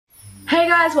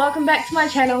guys, welcome back to my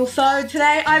channel. So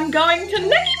today I'm going to Nicki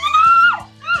Minaj!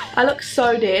 I look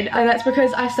so dead, and that's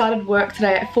because I started work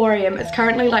today at 4 AM. It's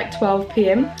currently like 12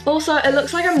 PM. Also, it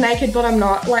looks like I'm naked, but I'm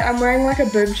not. Like, I'm wearing like a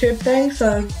boob tube thing,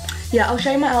 so yeah, I'll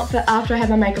show you my outfit after I have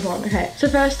my makeup on. Okay, so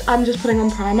first I'm just putting on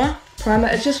primer.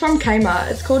 It's just from Kmart.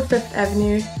 It's called 5th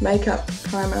Avenue Makeup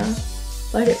Primer.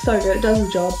 Like, it's so good, it does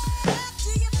the job.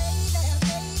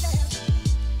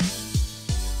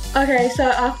 Okay, so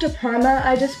after primer,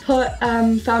 I just put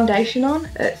foundation on.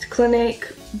 It's Clinique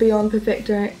Beyond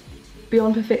Perfecting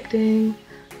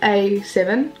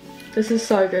A7. This is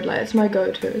so good, like, it's my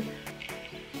go-to.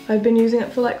 I've been using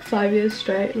it for like 5 years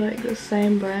straight, like the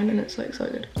same brand, and it's like so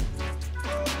good.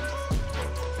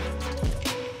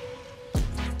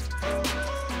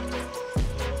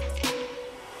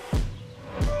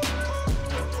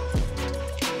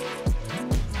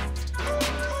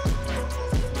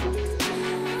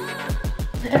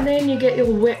 And then you get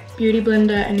your wet beauty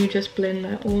blender and you just blend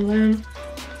that all in.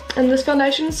 And this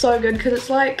foundation is so good because it's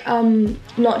like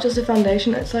not just a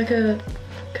foundation, it's like a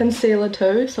concealer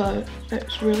too, so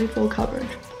it's really full coverage.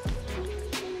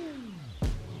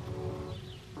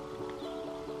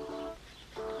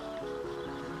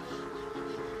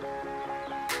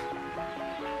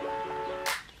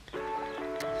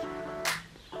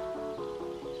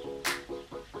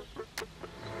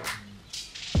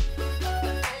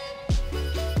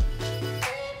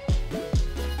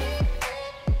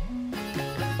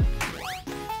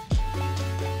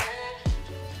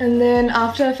 And then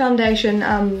after foundation,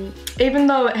 even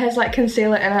though it has like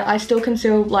concealer in it, I still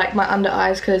conceal like my under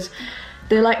eyes because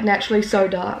they're like naturally so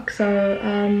dark.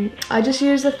 So I just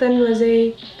use the Thin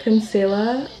Lizzy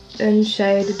concealer in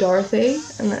shade Dorothy,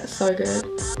 and that's so good.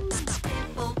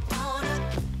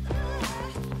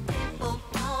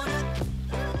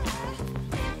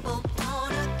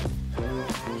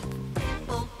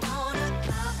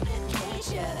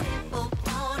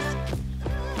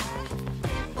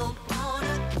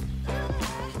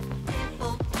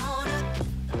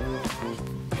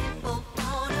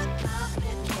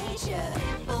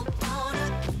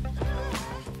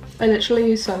 I literally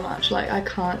use so much, like I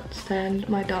can't stand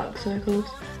my dark circles.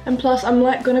 And plus I'm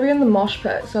like gonna be in the mosh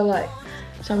pit, so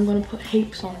I'm gonna put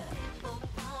heaps on.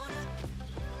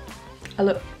 I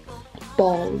look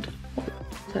bald.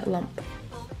 What's that lump?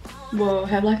 Whoa, I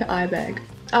have like an eye bag.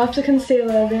 After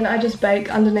concealer, then I just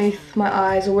bake underneath my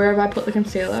eyes or wherever I put the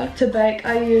concealer. To bake,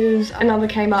 I use another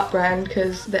Kmart brand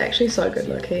because they're actually so good,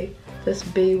 low-key. This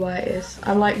BYS.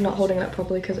 I'm like not holding it up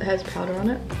properly because it has powder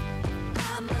on it.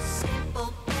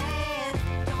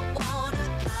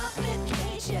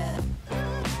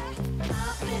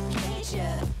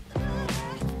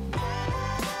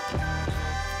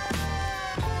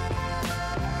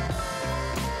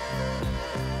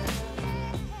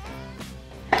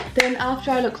 Then after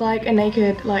I look like a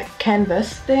naked like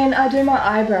canvas, then I do my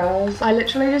eyebrows. I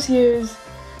literally just use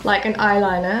like an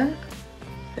eyeliner,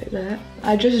 like that.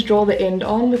 I just draw the end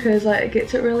on because like it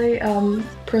gets it really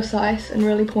precise and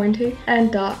really pointy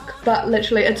and dark. But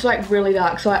literally it's like really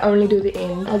dark, so I only do the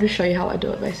end. I'll just show you how I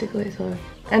do it basically. So,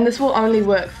 and this will only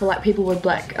work for like people with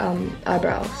black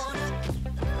eyebrows.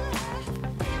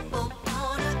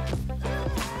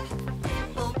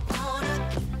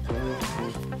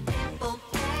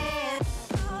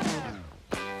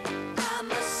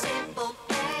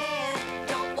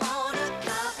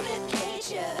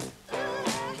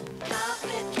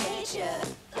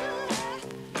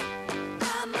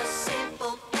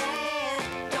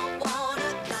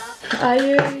 I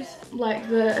use like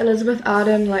the Elizabeth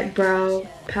Arden like brow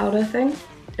powder thing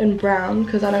in brown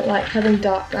because I don't like having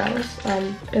dark brows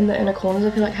in the inner corners.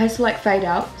 I feel like it has to like fade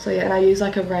out. So yeah, and I use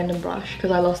like a random brush because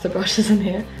I lost the brushes in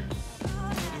here.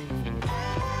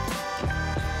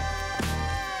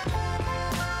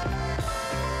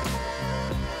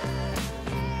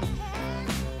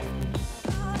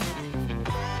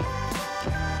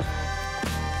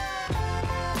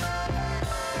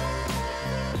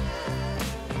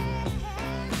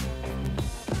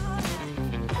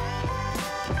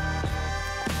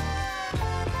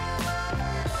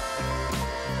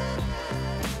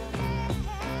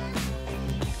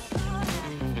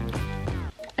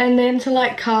 And then to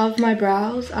like carve my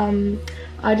brows,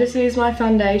 I just use my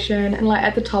foundation, and like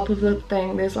at the top of the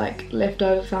thing there's like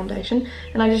leftover foundation,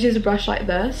 and I just use a brush like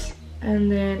this,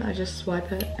 and then I just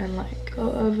swipe it and like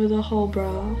go over the whole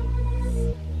brow.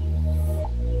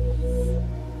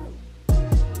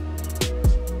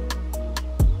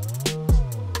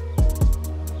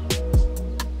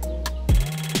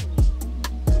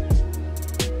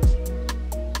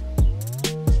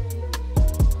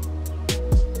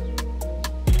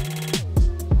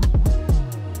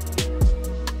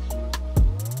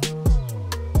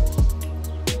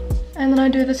 And then I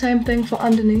do the same thing for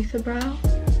underneath the brow.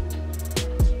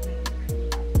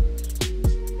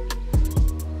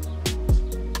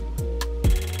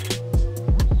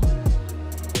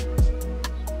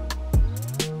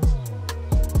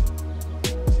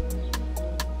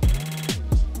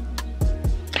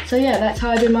 So yeah, that's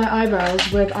how I do my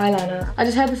eyebrows with eyeliner. I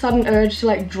just had the sudden urge to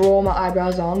like draw my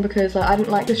eyebrows on because like, I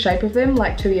didn't like the shape of them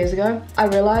like 2 years ago. I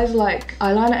realized like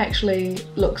eyeliner actually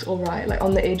looks alright, like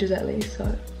on the edges at least,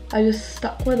 so I just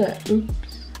stuck with it.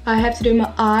 Oops. I have to do my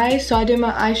eyes, so I do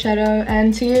my eyeshadow,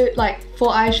 and for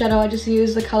eyeshadow I just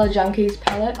use the Color Junkies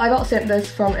palette. I got sent this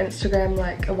from Instagram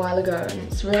like a while ago and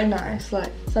it's really nice.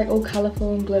 Like it's like all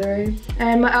colourful and glittery.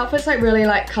 And my outfit's like really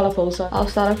like colourful, so I'll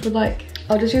start off with like,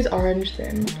 I'll just use orange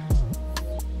then.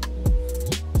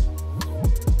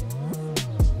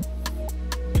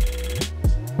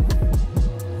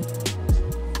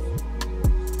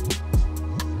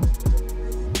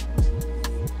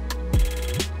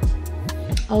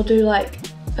 I'll do like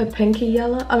a pinky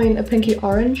yellow, a pinky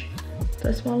orange,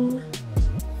 this one.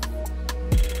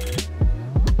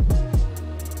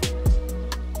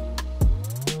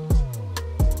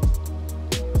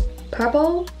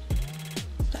 Purple.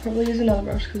 I'll probably use another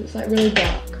brush because it's like really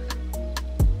dark.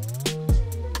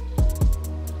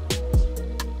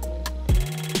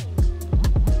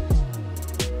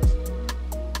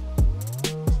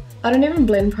 I don't even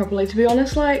blend properly, to be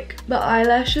honest. Like the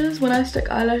eyelashes, when I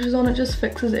stick eyelashes on, it just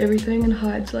fixes everything and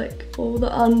hides like all the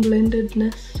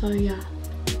unblendedness, so yeah.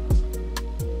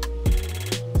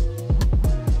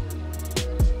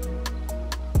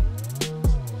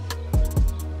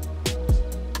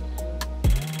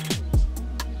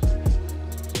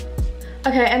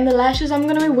 Okay, and the lashes I'm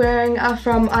going to be wearing are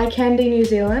from Eye Candy New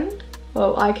Zealand.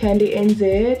 Well, Eye Candy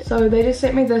NZ. So they just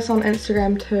sent me this on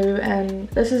Instagram too, and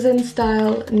this is in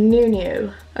style New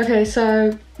New. Okay,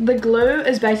 so the glue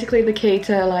is basically the key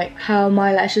to like how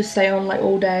my lashes stay on like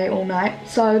all day, all night.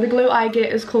 So the glue I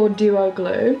get is called Duo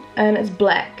Glue and it's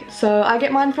black. So I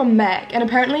get mine from MAC, and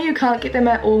apparently you can't get them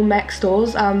at all MAC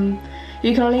stores.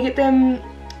 You can only get them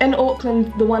in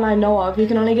Auckland, the one I know of. You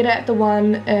can only get it at the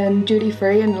one in duty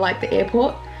free in like the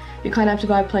airport. You kind of have to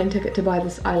buy a plane ticket to buy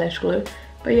this eyelash glue.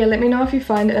 But yeah, let me know if you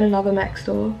find it in another MAC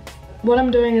store. What I'm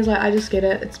doing is like, I just get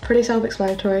it. It's pretty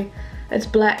self-explanatory. It's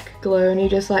black glue and you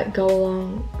just like go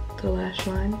along the lash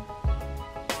line.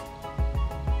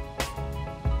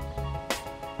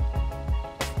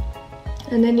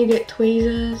 And then you get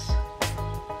tweezers.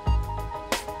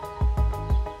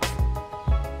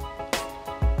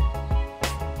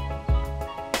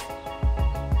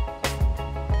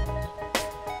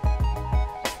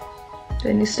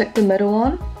 Then you stick the middle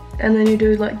on. And then you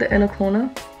do like the inner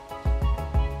corner.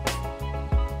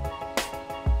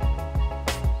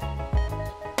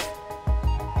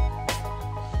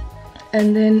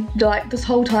 And then like this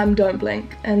whole time don't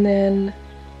blink, and then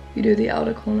you do the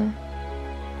outer corner.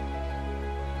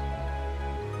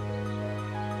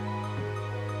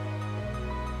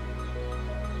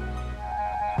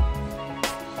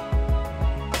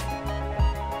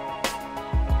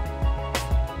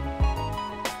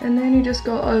 And then you just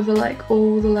go over like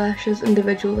all the lashes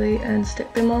individually and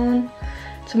stick them on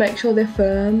to make sure they're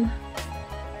firm.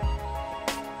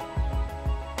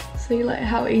 See like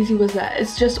how easy was that?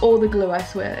 It's just all the glue, I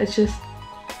swear. It's just,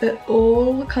 it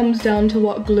all comes down to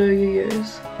what glue you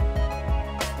use.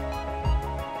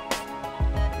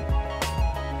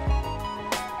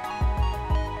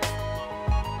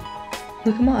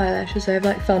 Look at my eyelashes, they have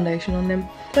like foundation on them.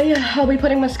 But yeah, I'll be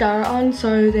putting mascara on,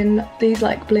 so then these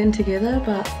like blend together,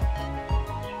 but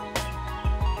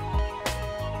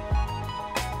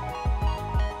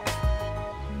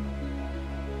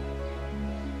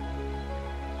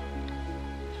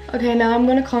okay, now I'm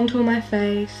gonna contour my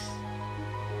face.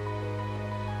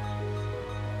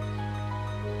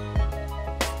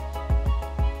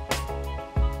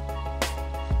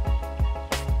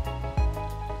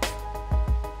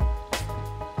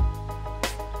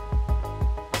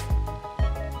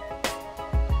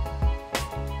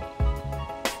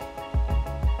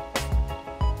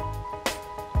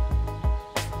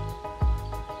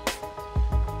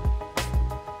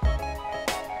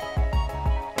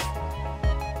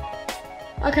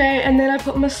 Okay, and then I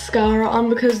put mascara on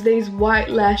because these white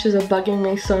lashes are bugging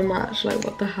me so much. Like,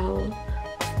 what the hell?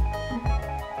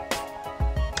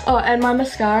 Oh, and my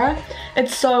mascara,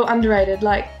 it's so underrated.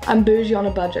 Like, I'm bougie on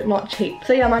a budget, not cheap.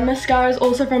 So yeah, my mascara is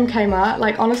also from Kmart.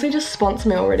 Like, honestly, just sponsor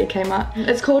me already, Kmart.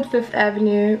 It's called Fifth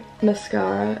Avenue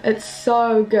mascara. It's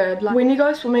so good. Like, when you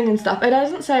go swimming and stuff, it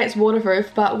doesn't say it's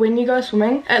waterproof, but when you go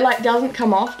swimming, it like doesn't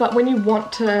come off. But when you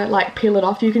want to like peel it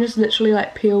off, you can just literally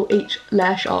like peel each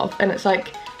lash off, and it's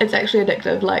like it's actually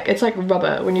addictive. Like, it's like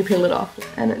rubber when you peel it off.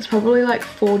 And it's probably like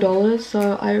 $4,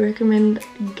 so I recommend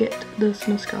get this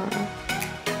mascara.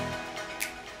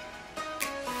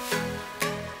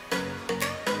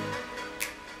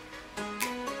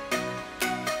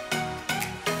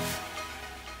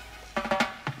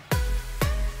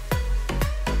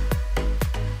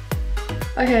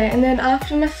 Okay, and then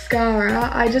after mascara,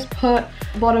 I just put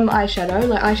bottom eyeshadow,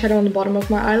 like eyeshadow on the bottom of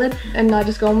my eyelid, and I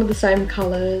just go on with the same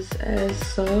colours as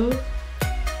so.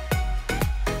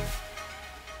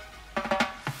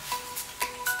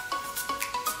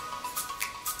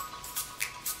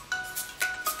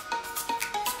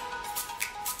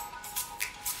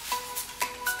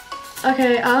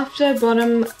 Okay, after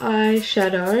bottom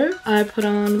eyeshadow, I put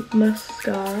on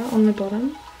mascara on the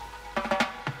bottom.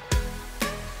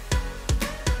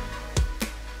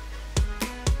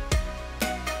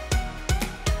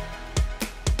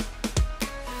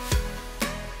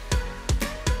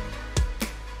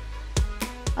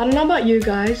 I don't know about you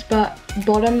guys, but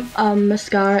bottom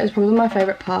mascara is probably my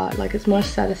favourite part. Like, it's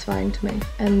most satisfying to me.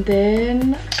 And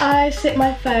then I set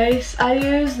my face. I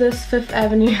use this 5th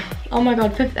Avenue. Oh my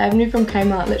god, 5th Avenue from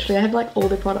Kmart. Literally, I have like all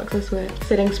the products, I swear.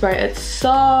 Setting spray. It's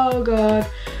so good.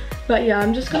 But yeah,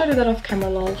 I'm just gonna do that off camera,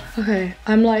 lol. Okay,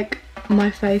 I'm like, my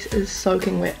face is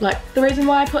soaking wet. Like, the reason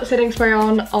why I put setting spray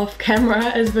on off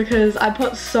camera is because I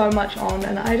put so much on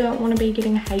and I don't want to be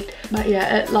getting hate. But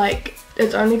yeah,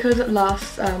 it's only because it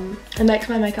lasts, it makes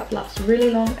my makeup last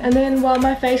really long. And then while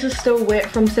my face is still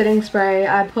wet from setting spray,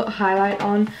 I put highlight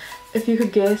on. If you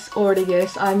could guess, already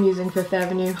guess, I'm using 5th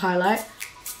Avenue highlight.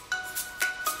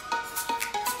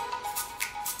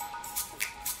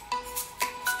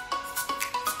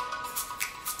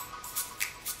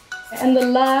 And the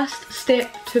last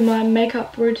step to my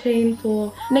makeup routine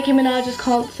for Nicki Minaj's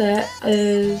concert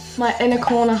is my inner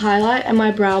corner highlight and my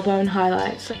brow bone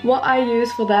highlight. So what I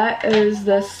use for that is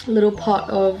this little pot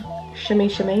of shimmy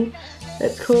shimmy.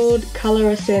 It's called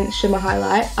Color Essence Shimmer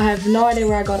Highlight. I have no idea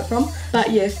where I got it from, but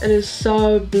yes, it is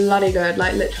so bloody good.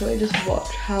 Like, literally, just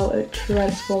watch how it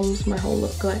transforms my whole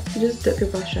look. Like, you just dip your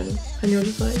brush in and you're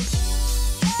just like...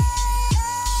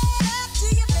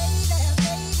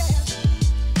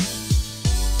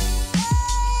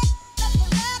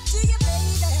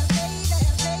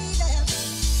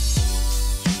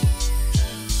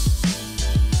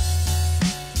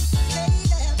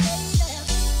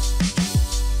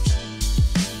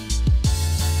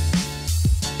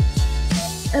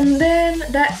 And then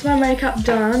that's my makeup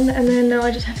done, and then now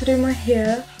I just have to do my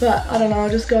hair. But I don't know, I'll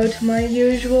just go to my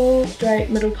usual straight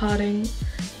middle parting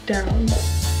down.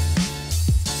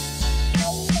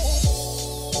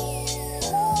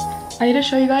 I need to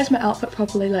show you guys my outfit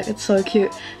properly. Like, it's so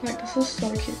cute. Like, this is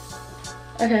so cute.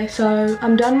 Okay, so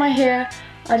I'm done my hair.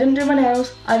 I didn't do my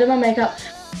nails. I did my makeup.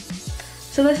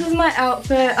 So this is my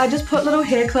outfit. I just put little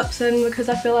hair clips in because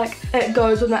I feel like it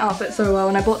goes with my outfit so well,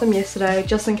 and I bought them yesterday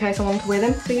just in case I wanted to wear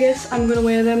them. So yes, I'm gonna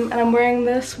wear them, and I'm wearing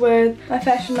this with my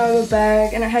Fashion Nova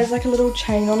bag, and it has like a little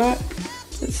chain on it.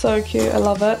 It's so cute, I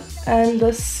love it. And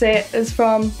this set is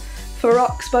from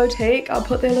Farrock's Boutique. I'll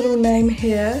put their little name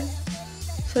here.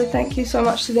 So thank you so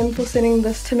much to them for sending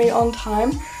this to me on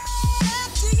time.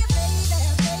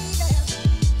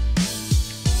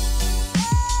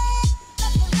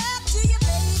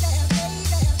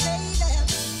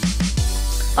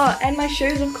 Oh, and my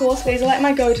shoes, of course. These are like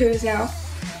my go-tos now.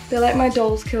 They're like my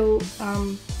Dolls Kill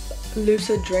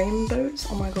Lucid Dream boots.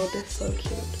 Oh my god, they're so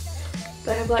cute.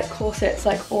 They have like corsets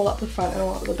like all up the front and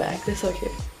all up the back. They're so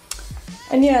cute.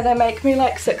 And yeah, they make me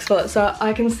like 6 foot, so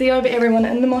I can see over everyone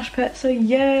in the mosh pit, so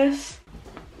yes.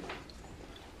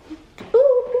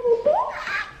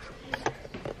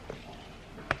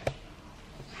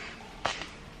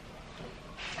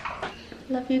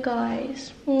 Love you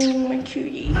guys. My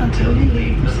cutie. Until you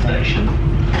leave the station,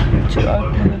 to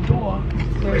open the door,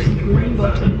 there's a green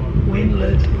button when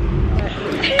lit.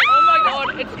 Oh my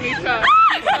god, it's Misha.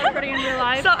 It's so pretty in real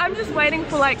life. So I'm just waiting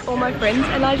for like all my friends,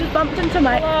 and I just bumped into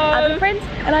my other friends,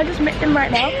 and I just met them right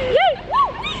now. Yay!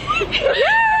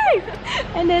 Yay!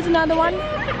 And there's another one.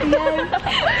 Yay!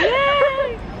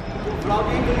 Yay!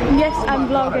 Yes, I'm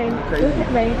vlogging. Look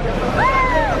at me.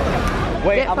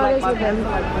 Wait, Get photos with him.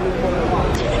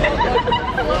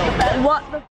 What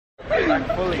the like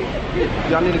fully.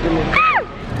 Y'all need to give me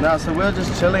No, so we're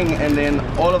just chilling, and then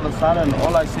all of a sudden,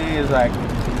 all I see is like,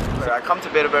 I come to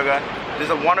Beta Burger,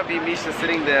 there's a wannabe Misha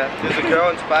sitting there. There's a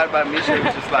girl inspired by Misha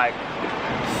who's just like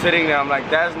sitting there. I'm like,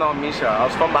 that's not Misha. I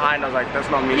was from behind, I was like, that's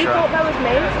not Misha. You thought that was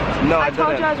me? No, I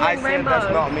told didn't. you I was wearing said rainbow.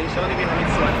 That's not Misha. Let me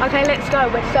see. Okay, let's go.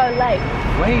 We're so late.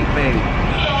 Wait, babe.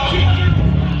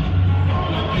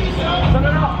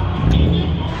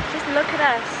 Just look at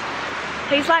this.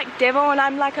 He's like devil and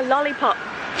I'm like a lollipop.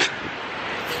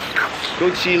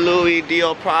 Gucci, Louis,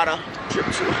 Dior, Prada. Drip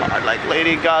too hard like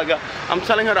Lady Gaga. I'm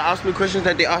telling her to ask me questions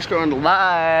that they ask her on the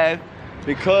live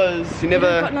because she never...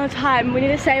 We've got no time. We need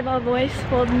to save our voice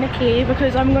for Nicki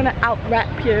because I'm gonna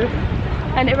out-rap you.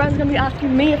 And everyone's gonna be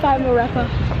asking me if I'm a rapper.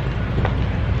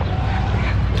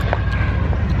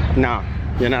 No,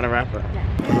 you're not a rapper.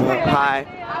 Yeah. Hi.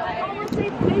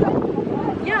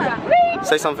 Yeah.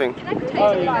 Say something. There's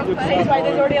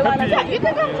already a line of that.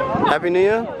 Happy New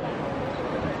Year.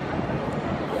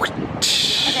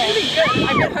 Really good. I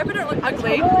hope I don't look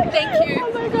ugly. Thank you.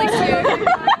 Thank you.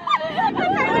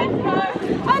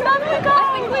 I love you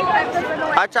guys.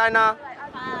 Hi China.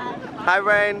 Hi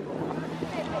Rain.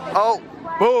 Oh,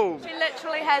 boom. She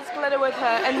literally has glitter with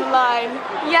her in the line.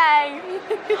 Yay.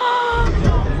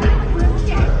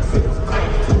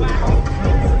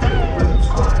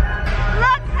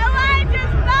 Look who I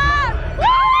just found.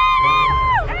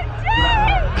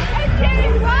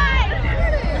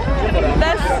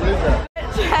 This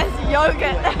has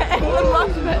yogurt and the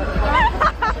muffin.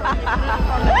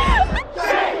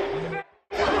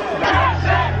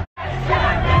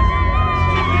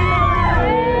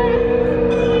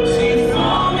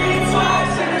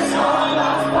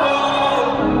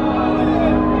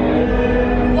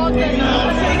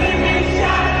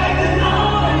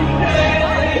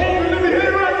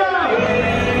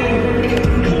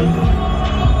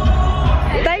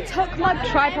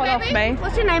 Tripod off me.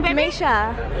 What's your name, baby? Misha.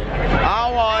 I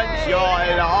want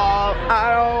your love.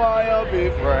 I don't wanna be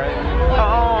friends. I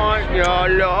want your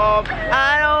love.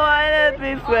 I don't wanna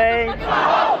be friends. I'm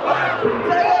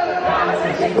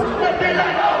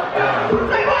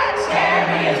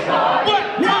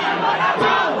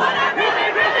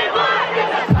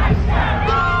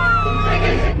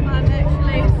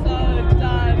actually so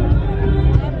done.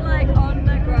 I'm like on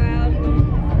the ground.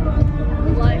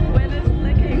 Like when it's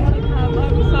licking to come,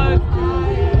 I'm so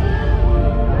tired.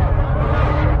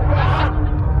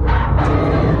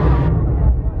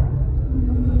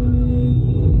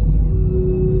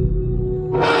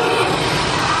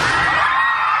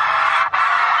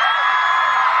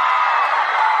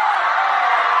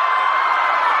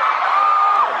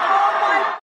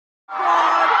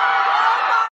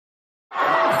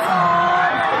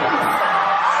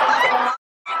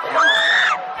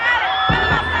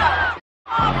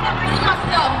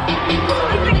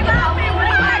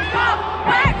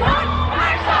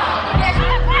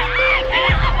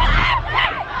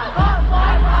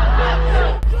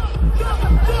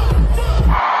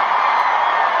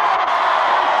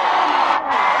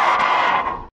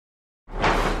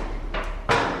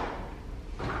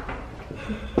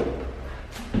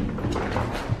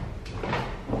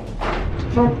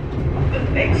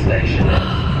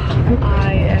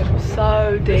 I am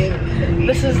so dead.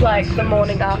 This is like the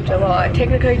morning after. Well, I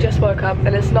technically just woke up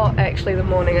and it's not actually the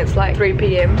morning, it's like 3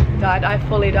 p.m. I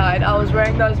fully died. I was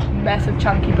wearing those massive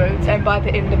chunky boots and by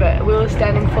the end of it we were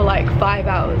standing for like 5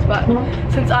 hours, but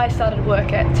since I started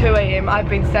work at 2 a.m. I've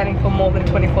been standing for more than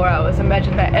 24 hours.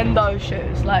 Imagine that in those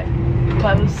shoes. Like,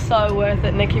 but it was so worth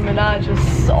it. Nicki Minaj was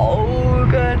so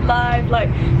good live. Like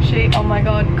she, oh my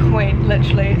god, queen,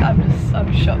 literally.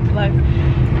 I'm shocked. Like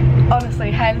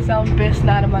honestly, hands down best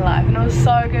night of my life, and it was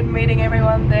so good meeting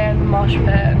everyone there in the mosh pit,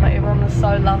 and like everyone was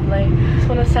so lovely. Just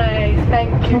want to say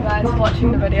thank you guys for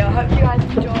watching the video. I hope you guys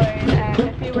enjoyed, and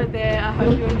if you were there I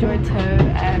hope you enjoyed too,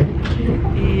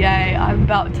 and yay, I'm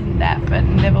about to nap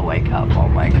and never wake up. Oh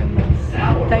my goodness.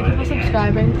 Thank you for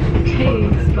subscribing.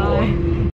 Peace. Bye.